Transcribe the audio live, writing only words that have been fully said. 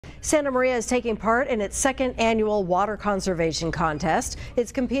Santa Maria is taking part in its second annual water conservation contest.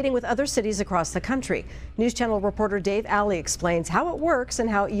 It's competing with other cities across the country. News Channel reporter Dave Alley explains how it works and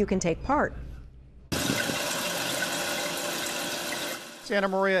how you can take part. Santa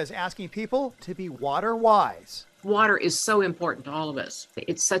Maria is asking people to be water wise. Water is so important to all of us.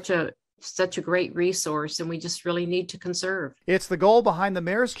 It's such a great resource, and we just really need to conserve. It's the goal behind the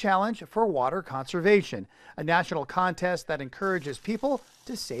Mayor's Challenge for Water Conservation, a national contest that encourages people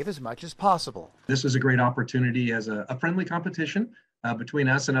to save as much as possible. This is a great opportunity as a friendly competition between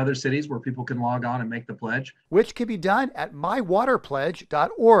us and other cities where people can log on and make the pledge. Which can be done at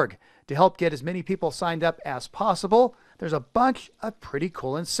mywaterpledge.org. To help get as many people signed up as possible, there's a bunch of pretty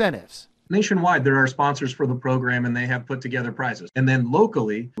cool incentives. Nationwide, there are sponsors for the program, and they have put together prizes. And then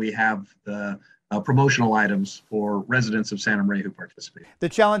locally, we have the promotional items for residents of Santa Maria who participate. The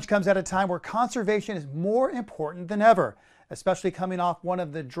challenge comes at a time where conservation is more important than ever, especially coming off one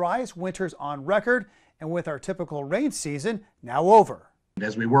of the driest winters on record and with our typical rain season now over.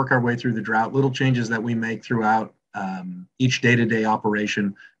 As we work our way through the drought, little changes that we make throughout each day-to-day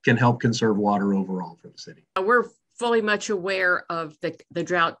operation can help conserve water overall for the city. We're fully much aware of the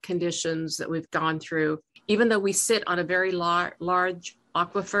drought conditions that we've gone through. Even though we sit on a very large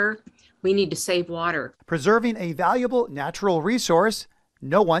aquifer, we need to save water. Preserving a valuable natural resource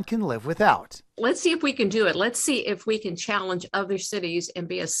no one can live without. Let's see if we can do it. Let's see if we can challenge other cities and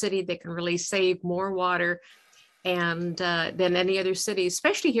be a city that can really save more water and than any other city,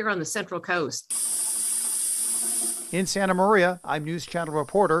 especially here on the Central Coast. In Santa Maria, I'm News Channel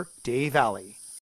reporter Dave Alley.